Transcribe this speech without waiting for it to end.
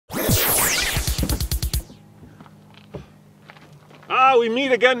Ah, we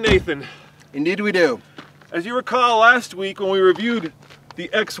meet again, Nathan. Indeed we do. As you recall, last week when we reviewed the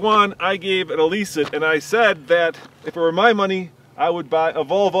X1, I gave it a lease it, and I said that if it were my money, I would buy a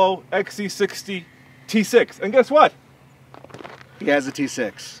Volvo XC60 T6. And guess what? He has a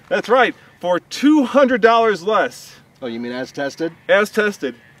T6. That's right, for $200 less. Oh, you mean as tested? As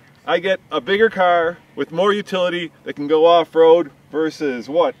tested, I get a bigger car with more utility that can go off-road versus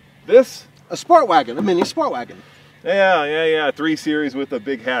what? This? A sport wagon, a mini sport wagon. Yeah, 3 Series with a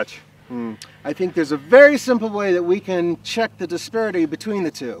big hatch. I think there's a very simple way that we can check the disparity between the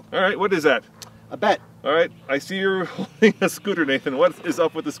two. All right, what is that? A bet. All right, I see you're holding a scooter, Nathan. What is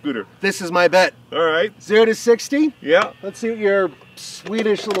up with the scooter? This is my bet. All right. 0 to 60? Yeah. Let's see what your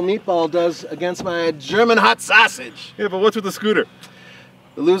Swedish little meatball does against my German hot sausage. Yeah, but what's with the scooter?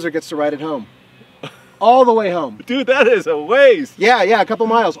 The loser gets to ride it home. All the way home. Dude, that is a waste. Yeah, a couple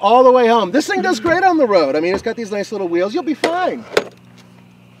miles, all the way home. This thing does great on the road. I mean, it's got these nice little wheels. You'll be fine.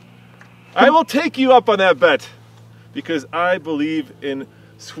 I will take you up on that bet because I believe in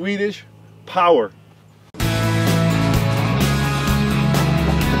Swedish power.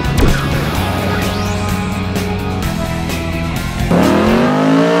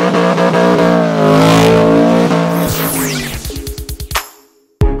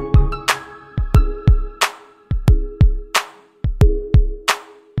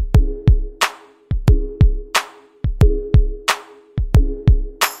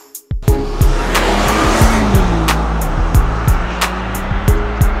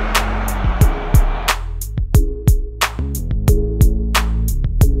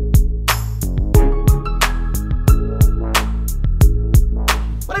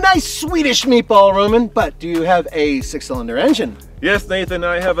 Nice Swedish meatball, Roman, but do you have a 6-cylinder engine? Yes, Nathan,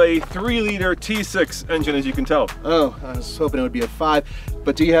 I have a 3-liter T6 engine, as you can tell. Oh, I was hoping it would be a 5,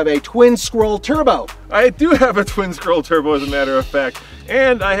 but do you have a twin scroll turbo? I do have a twin scroll turbo, as a matter of fact,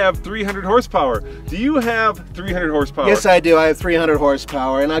 and I have 300 horsepower. Do you have 300 horsepower? Yes, I do. I have 300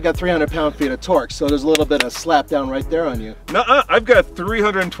 horsepower, and I've got 300 pound-feet of torque, so there's a little bit of slap down right there on you. Nuh-uh, I've got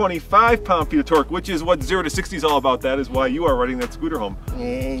 325 pound-feet of torque, which is what 0 to 60 is all about. That is why you are riding that scooter home.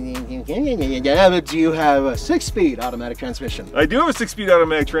 Yeah, but do you have a 6-speed automatic transmission? I do have a 6-speed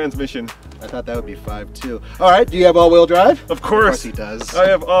automatic transmission. I thought that would be 5 too. All right, do you have all-wheel drive? Of course. Of course he does. I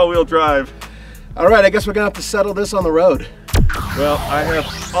have all-wheel drive. All right, I guess we're gonna have to settle this on the road. Well, I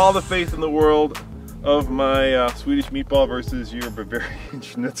have all the faith in the world of my Swedish meatball versus your Bavarian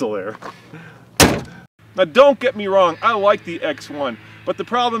schnitzel there. Now don't get me wrong, I like the X1, but the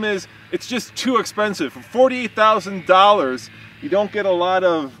problem is it's just too expensive. For $48,000, you don't get a lot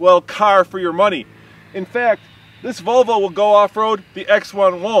of, well, car for your money. In fact, this Volvo will go off-road, the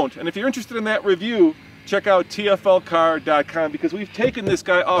X1 won't. And if you're interested in that review, check out tflcar.com because we've taken this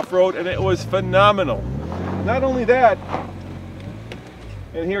guy off-road and it was phenomenal. Not only that,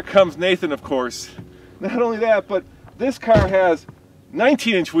 and here comes Nathan, of course. Not only that, but this car has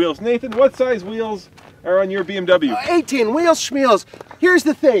 19-inch wheels. Nathan, what size wheels are on your BMW? 18 wheels schmeals. Here's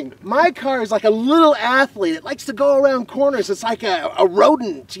the thing. My car is like a little athlete. It likes to go around corners. It's like a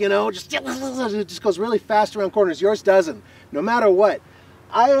rodent, you know. It just goes really fast around corners. Yours doesn't. No matter what.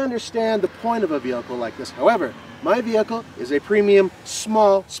 I understand the point of a vehicle like this. However, my vehicle is a premium,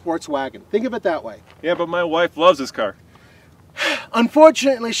 small sports wagon. Think of it that way. Yeah, but my wife loves this car.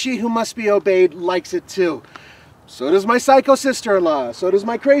 Unfortunately, she who must be obeyed likes it too. So does my psycho sister-in-law, so does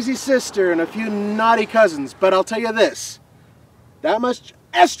my crazy sister, and a few naughty cousins. But I'll tell you this, that much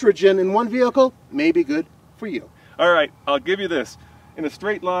estrogen in one vehicle may be good for you. All right, I'll give you this. In a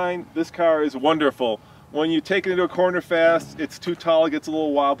straight line, this car is wonderful. When you take it into a corner fast, it's too tall, it gets a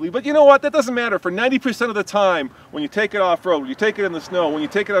little wobbly. But you know what? That doesn't matter. For 90% of the time, when you take it off-road, when you take it in the snow, when you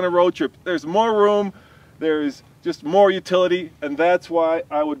take it on a road trip, there's more room, there's just more utility, and that's why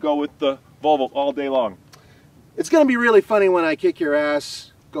I would go with the Volvo all day long. It's going to be really funny when I kick your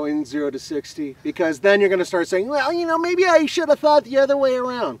ass going 0 to 60, because then you're going to start saying, well, you know, maybe I should have thought the other way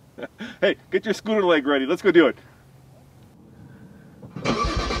around. Hey, get your scooter leg ready. Let's go do it.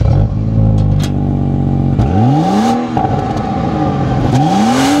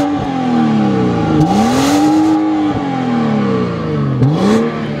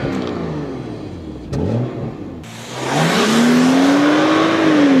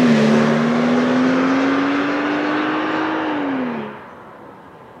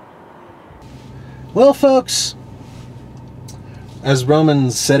 Well, folks, as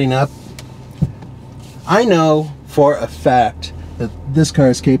Roman's setting up, I know for a fact that this car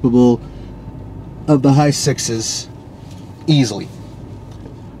is capable of the high 6s easily.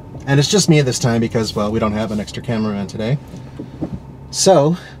 And it's just me this time because, well, we don't have an extra cameraman today.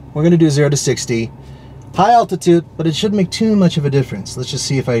 So, we're going to do 0 to 60 High altitude, but it shouldn't make too much of a difference. Let's just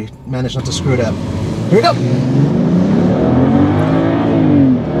see if I manage not to screw it up. Here we go.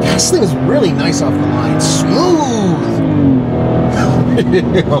 This thing is really nice off the line. Smooth.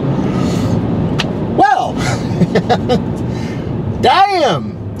 Well,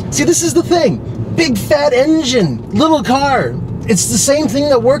 damn. See, this is the thing. Big fat engine, little car. It's the same thing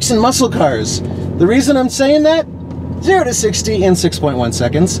that works in muscle cars. The reason I'm saying that? 0 to 60 in 6.1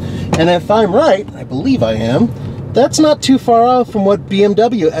 seconds. And if I'm right, I believe I am, that's not too far off from what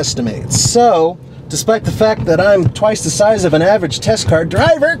BMW estimates. So, despite the fact that I'm twice the size of an average test car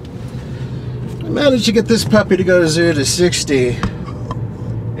driver, I managed to get this puppy to go to 0 to 60 in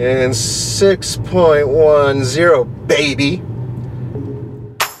 6.10, baby.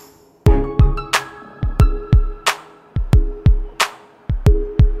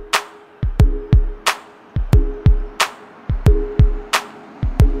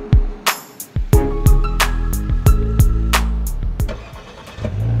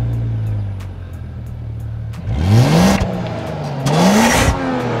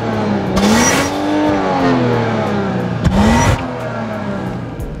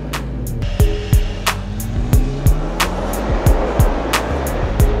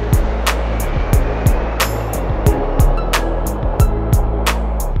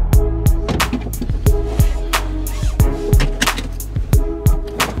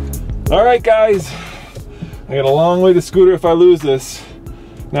 Alright guys, I got a long way to scooter if I lose this.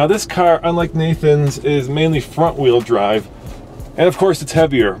 Now this car, unlike Nathan's, is mainly front wheel drive, and of course it's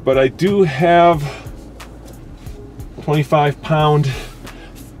heavier, but I do have 25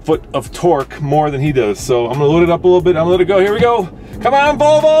 pound-foot of torque more than he does, so I'm gonna load it up a little bit. I'm gonna let it go. Here we go. Come on,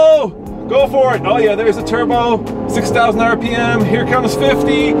 Volvo! Go for it. Oh yeah, there's the turbo, 6,000 RPM. Here comes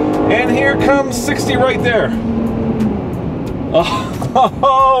 50, and here comes 60 right there.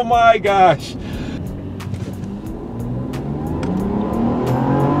 Oh my gosh.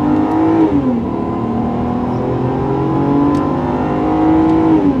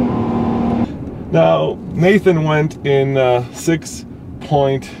 Now, Nathan went in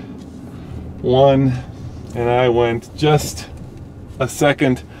 6.1 and I went just a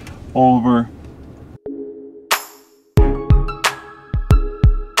second over.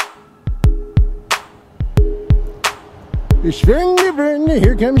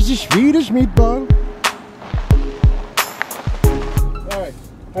 Here comes the Swedish meatball. Alright,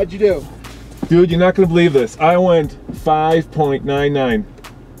 how'd you do? Dude, you're not gonna believe this. I went 5.99.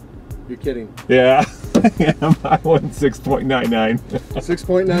 You're kidding. Yeah, I went 6.99.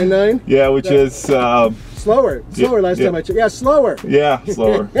 6.99? Yeah, which is slower. Slower last time I checked. Yeah, slower. Yeah,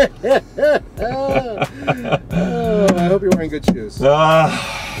 slower. Oh, I hope you're wearing good shoes.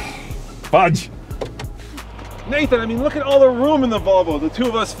 Fudge. Nathan, I mean, look at all the room in the Volvo. The two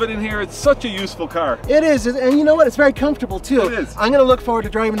of us fit in here. It's such a useful car. It is, and you know what? It's very comfortable too. It is. I'm gonna look forward to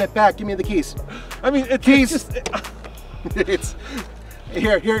driving it back. Give me the keys. I mean, keys. It's just, it's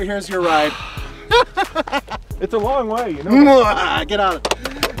here's your ride. It's a long way, you know. Get on it.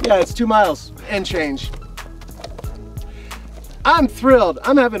 Yeah, it's 2 miles and change. I'm thrilled.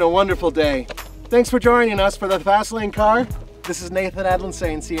 I'm having a wonderful day. Thanks for joining us for the Fast Lane Car. This is Nathan Adlin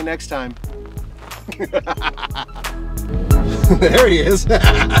saying, see you next time. There he is.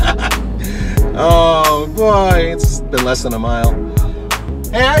 Oh boy, it's been less than a mile.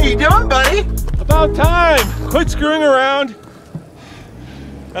 Hey, how you doing, buddy? About time. Quit screwing around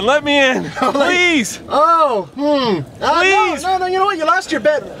and let me in, please. Please. No, you know what? You lost your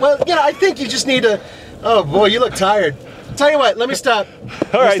bet. Well, you know, I think you just need to. Oh boy, you look tired. Tell you what, let me stop.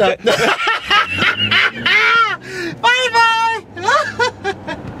 All right.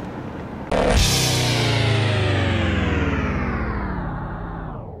 Bye-bye.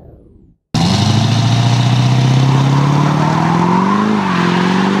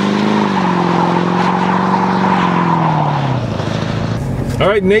 All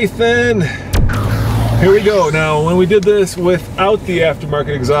right, Nathan, here we go. Now, when we did this without the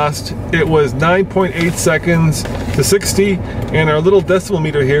aftermarket exhaust, it was 9.8 seconds to 60, and our little decimal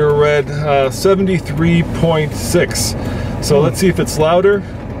meter here read 73.6. So let's see if it's louder.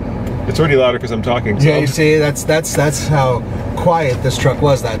 It's already louder because I'm talking. So yeah, you see, that's how quiet this truck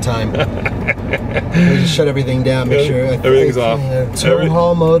was that time. We just shut everything down, make sure everything's off. Tow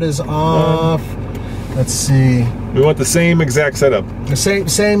haul mode is off. Let's see. We want the same exact setup. The same,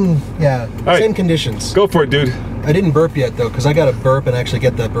 yeah, right. Same conditions. Go for it, dude. I didn't burp yet though, because I got to burp and actually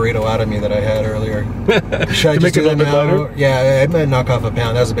get that burrito out of me that I had earlier. Should I just make it a little bit lighter? Yeah, I might knock off a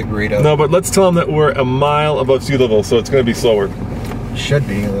pound. That was a big burrito. No, but let's tell them that we're a mile above sea level, so it's going to be slower. Should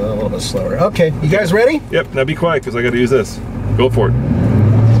be a little bit slower. Okay, you guys ready? Yep, now be quiet because I got to use this. Go for it.